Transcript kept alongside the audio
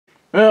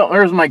Well,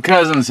 there's my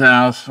cousin's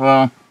house.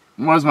 Well,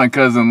 it was my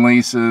cousin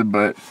Lisa,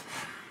 but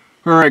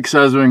her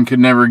ex-husband could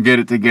never get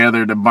it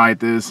together to buy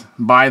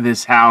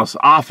this house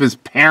off his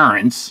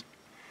parents.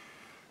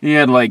 He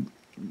had like,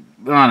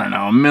 I don't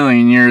know, a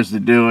million years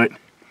to do it.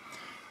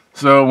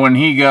 So when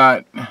he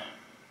got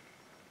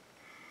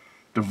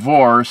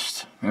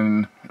divorced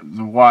and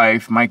the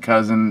wife, my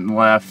cousin,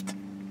 left,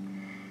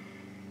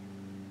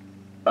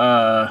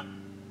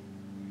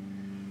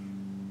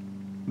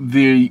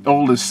 the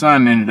oldest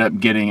son ended up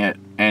getting it,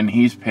 and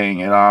he's paying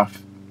it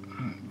off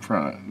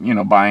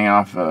from, buying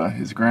off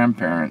his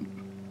parent.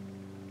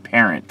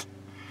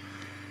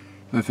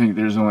 I think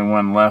there's only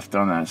one left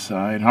on that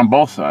side, on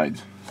both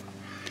sides.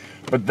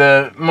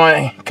 But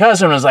my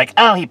cousin was like,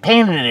 oh, he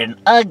painted it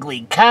an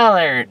ugly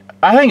color.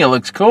 I think it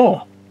looks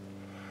cool.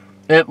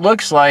 It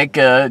looks like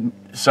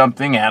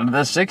something out of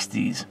the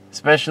 60s.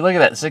 Especially, look at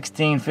that,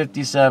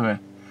 1657.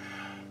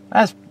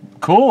 That's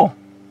cool.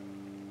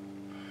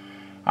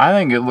 I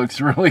think it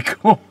looks really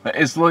cool.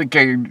 It's like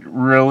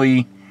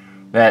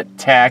that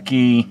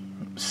tacky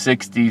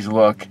 60s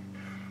look.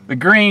 The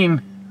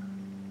green,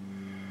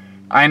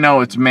 I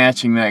know it's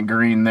matching that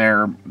green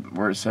there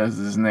where it says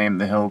his name,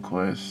 the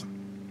Hillquist.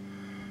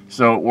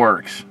 So it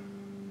works.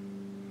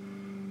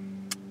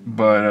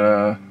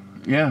 But,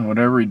 yeah,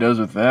 whatever he does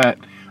with that.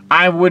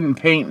 I wouldn't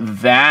paint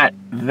that,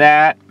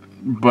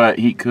 but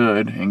he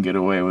could and get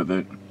away with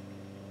it.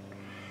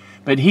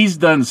 But he's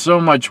done so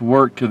much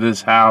work to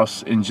this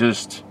house in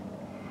just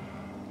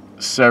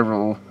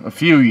a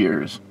few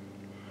years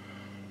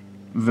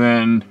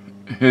than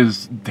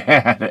his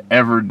dad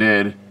ever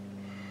did.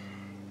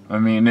 I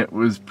mean, it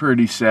was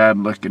pretty sad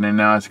looking, and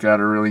now it's got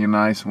a really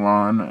nice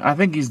lawn. I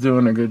think he's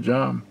doing a good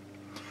job.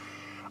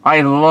 I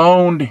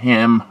loaned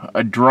him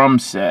a drum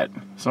set.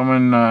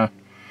 I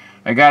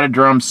got a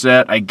drum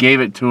set. I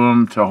gave it to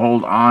him to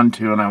hold on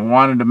to, and I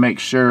wanted to make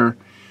sure,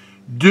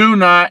 do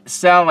not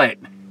sell it.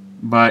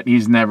 But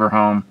he's never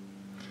home.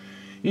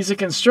 He's a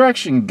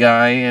construction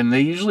guy, and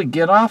they usually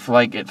get off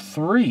like at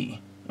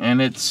 3.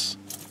 And it's,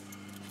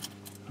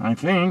 I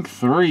think,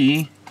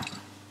 3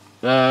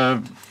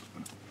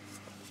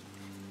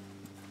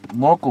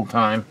 local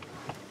time.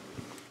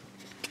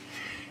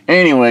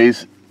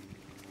 Anyways,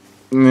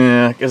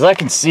 yeah, because I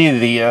can see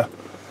the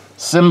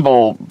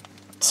cymbal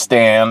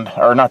stand,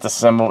 or not the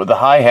cymbal, but the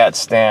hi-hat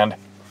stand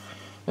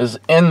is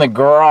in the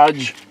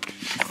garage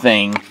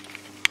thing.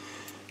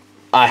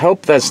 I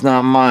hope that's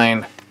not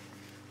mine.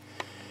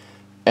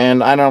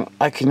 And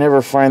I can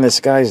never find this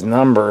guy's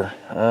number.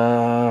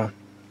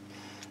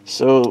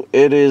 So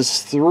it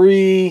is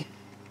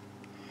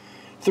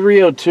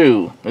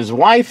 302. His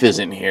wife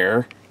isn't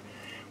here,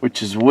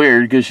 which is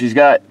weird because she's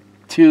got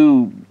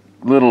 2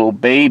 little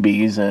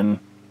babies, and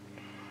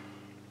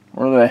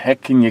where the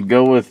heck can you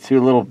go with 2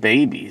 little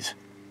babies?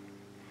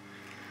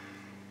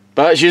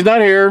 But she's not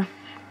here.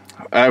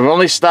 I've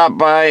only stopped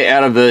by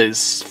out of the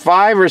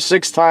 5 or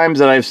 6 times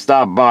that I've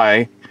stopped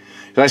by.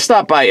 I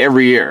stop by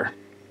every year.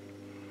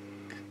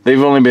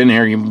 They've only been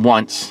here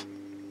once.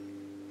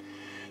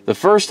 The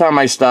first time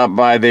I stopped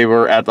by, they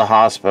were at the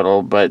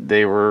hospital, but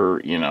they were,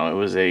 it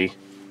was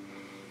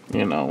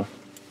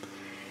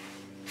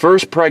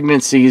first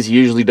pregnancies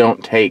usually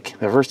don't take.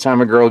 The first time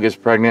a girl gets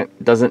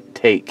pregnant doesn't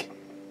take.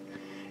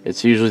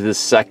 It's usually the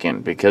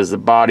second because the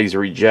body's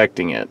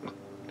rejecting it.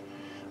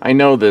 I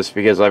know this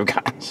because I've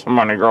got so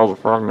many girls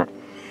pregnant.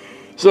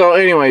 So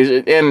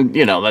anyways, and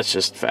that's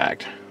just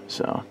fact.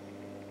 So,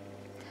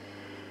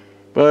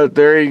 but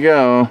there you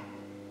go.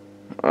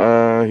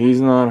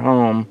 He's not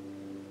home.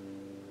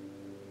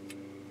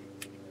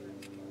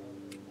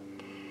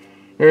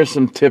 Here's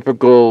some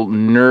typical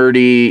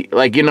nerdy,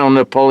 like,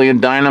 Napoleon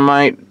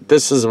Dynamite.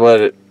 This is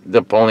what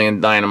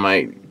Napoleon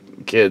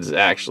Dynamite kids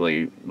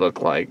actually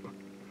look like,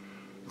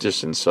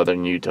 just in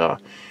southern Utah.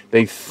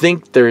 They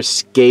think they're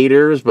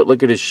skaters, but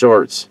look at his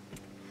shorts.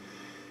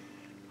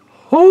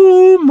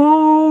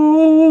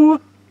 Homo!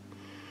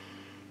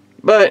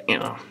 But,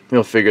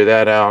 he'll figure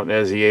that out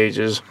as he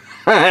ages.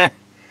 Yeah,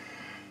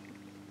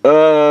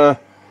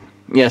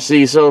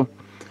 see how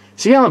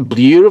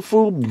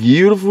beautiful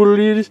it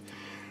is?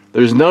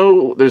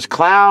 There's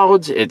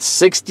clouds, it's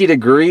 60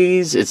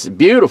 degrees, it's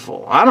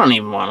beautiful. I don't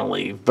even want to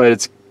leave, but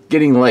it's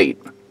getting late.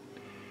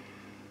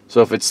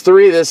 So if it's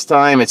 3 this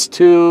time, it's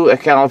 2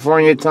 at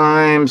California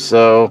time,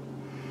 so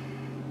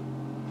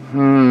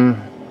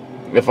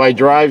if I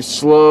drive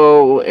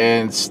slow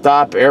and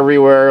stop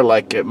everywhere,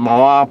 like at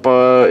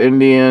Malapa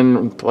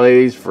Indian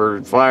place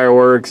for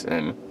fireworks,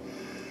 and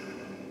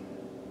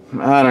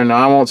I don't know,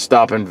 I won't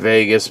stop in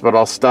Vegas, but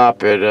I'll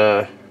stop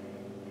at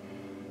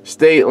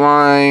State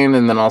Line,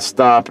 and then I'll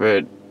stop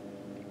at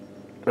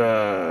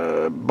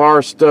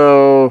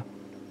Barstow,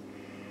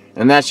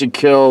 and that should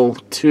kill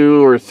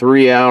 2 or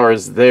 3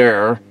 hours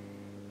there.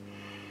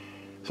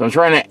 So I'm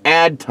trying to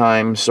add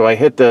time, so I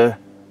hit the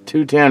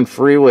 210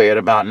 freeway at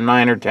about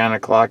 9 or 10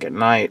 o'clock at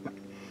night,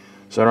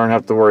 so I don't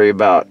have to worry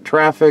about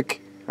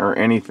traffic or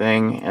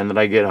anything, and that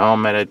I get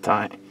home at a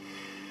time,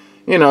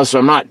 so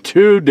I'm not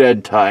too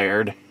dead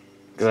tired,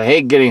 because I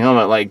hate getting home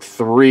at like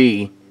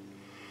 3,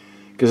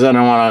 because I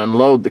don't want to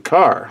unload the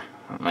car.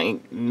 I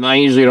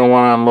usually don't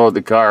want to unload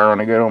the car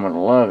when I get home at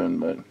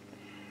 11,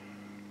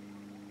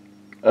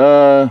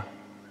 but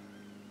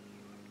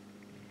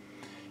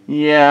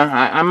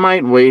yeah, I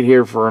might wait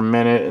here for a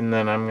minute and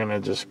then I'm gonna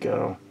just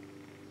go.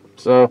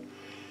 So,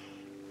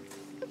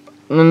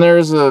 and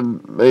there's a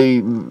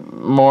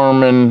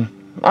Mormon.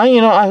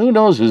 Who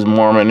knows who's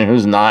Mormon and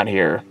who's not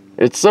here?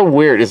 It's so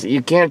weird.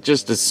 You can't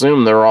just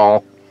assume they're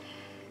all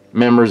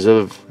members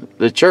of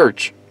the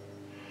church.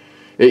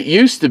 It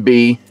used to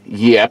be,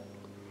 yep,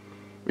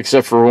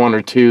 except for one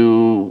or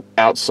two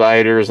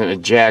outsiders and a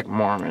Jack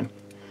Mormon.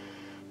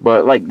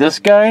 But like this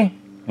guy,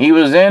 he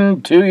was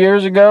in 2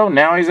 years ago,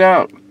 now he's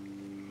out.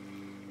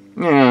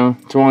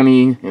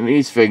 20, and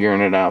he's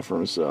figuring it out for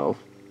himself.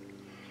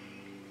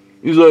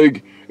 He's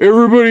like,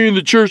 everybody in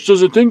the church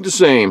doesn't think the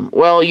same.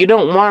 Well, you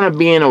don't want to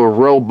be in a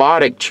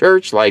robotic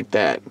church like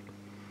that.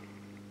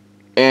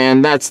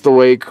 And that's the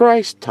way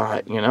Christ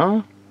taught,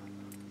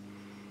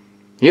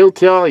 He'll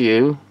tell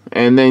you,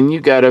 and then you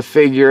got to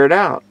figure it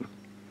out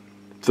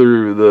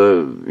through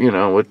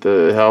with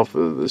the help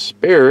of the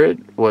Spirit,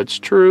 what's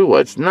true,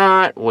 what's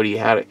not,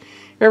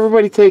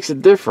 everybody takes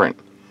it different.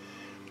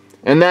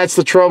 And that's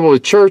the trouble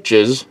with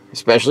churches,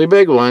 especially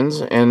big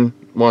ones, and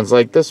ones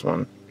like this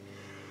one,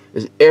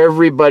 is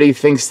everybody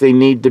thinks they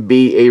need to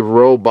be a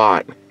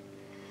robot.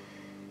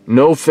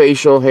 No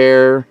facial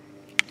hair,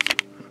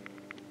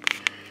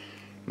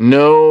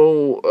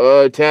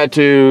 no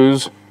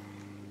tattoos,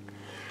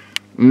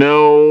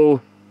 no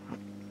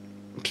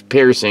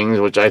piercings,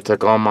 which I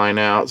took all mine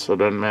out, so it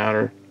doesn't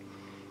matter.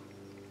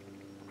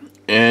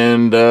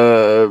 And,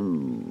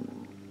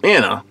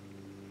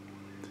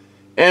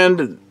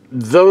 and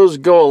those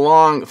go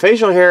along.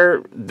 Facial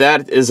hair,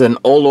 that is an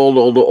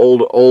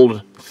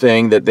old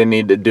thing that they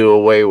need to do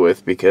away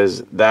with,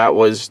 because that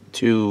was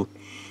to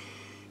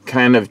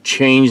kind of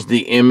change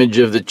the image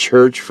of the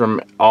church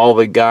from all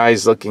the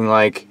guys looking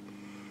like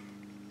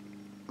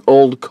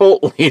old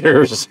cult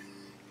leaders.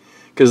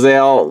 Because they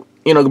all,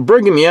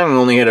 Brigham Young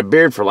only had a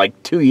beard for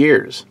like 2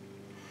 years.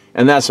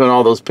 And that's when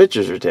all those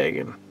pictures were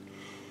taken.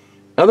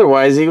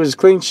 Otherwise, he was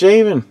clean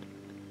shaven.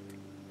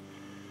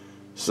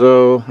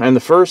 So, and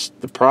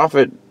the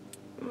prophet,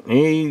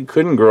 he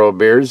couldn't grow a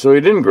beard, so he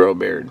didn't grow a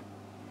beard.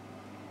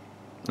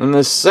 And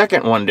the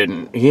second one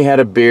didn't. He had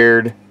a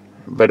beard,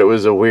 but it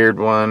was a weird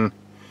one.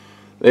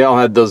 They all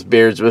had those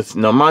beards with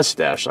no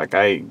mustache, like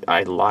I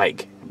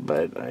like,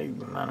 but I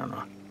don't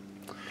know.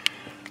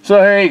 So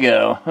there you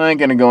go. I ain't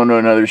gonna go into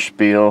another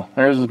spiel.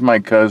 There's my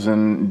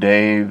cousin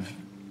Dave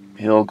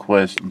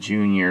Hillquist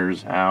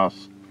Jr.'s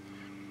house,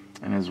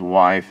 and his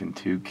wife and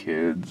 2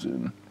 kids.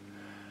 And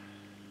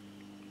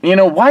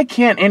why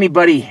can't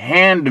anybody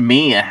hand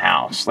me a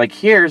house? Like,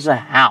 here's a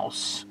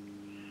house,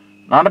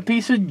 not a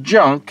piece of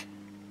junk,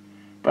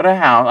 but a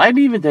house. I'd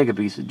even take a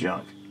piece of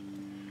junk.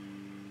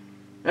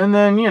 And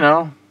then,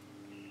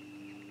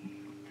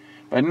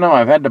 but no,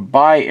 I've had to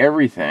buy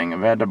everything. I've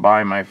had to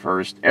buy my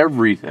first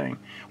everything,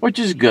 which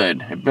is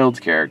good. It builds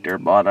character,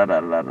 blah, da,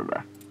 da, da, da,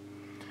 da.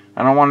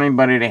 I don't want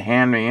anybody to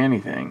hand me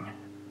anything.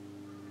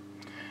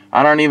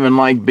 I don't even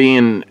like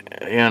being,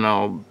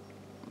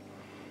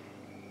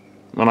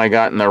 when I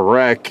got in the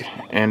wreck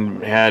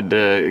and had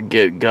to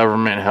get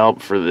government help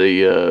for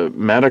the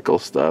medical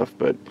stuff,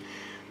 but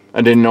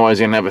I didn't know I was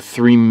going to have a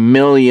 $3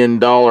 million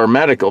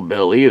medical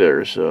bill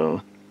either,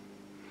 so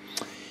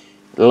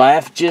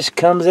life just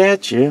comes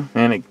at you,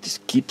 and it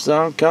just keeps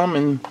on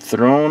coming,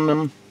 throwing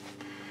them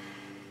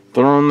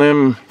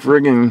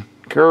friggin'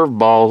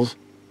 curveballs.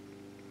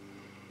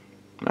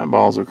 My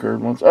balls are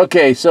curved once.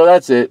 Okay, so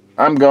that's it.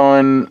 I'm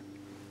going.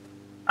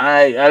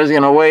 I was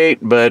going to wait,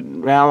 but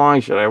how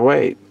long should I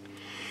wait?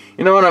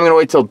 You know what? I'm going to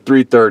wait till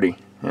 3:30,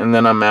 and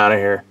then I'm out of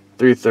here.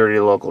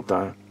 3:30 local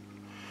time.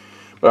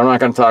 But I'm not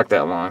going to talk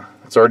that long.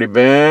 It's already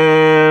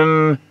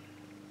been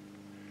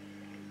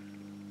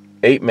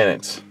 8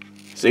 minutes.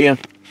 See ya.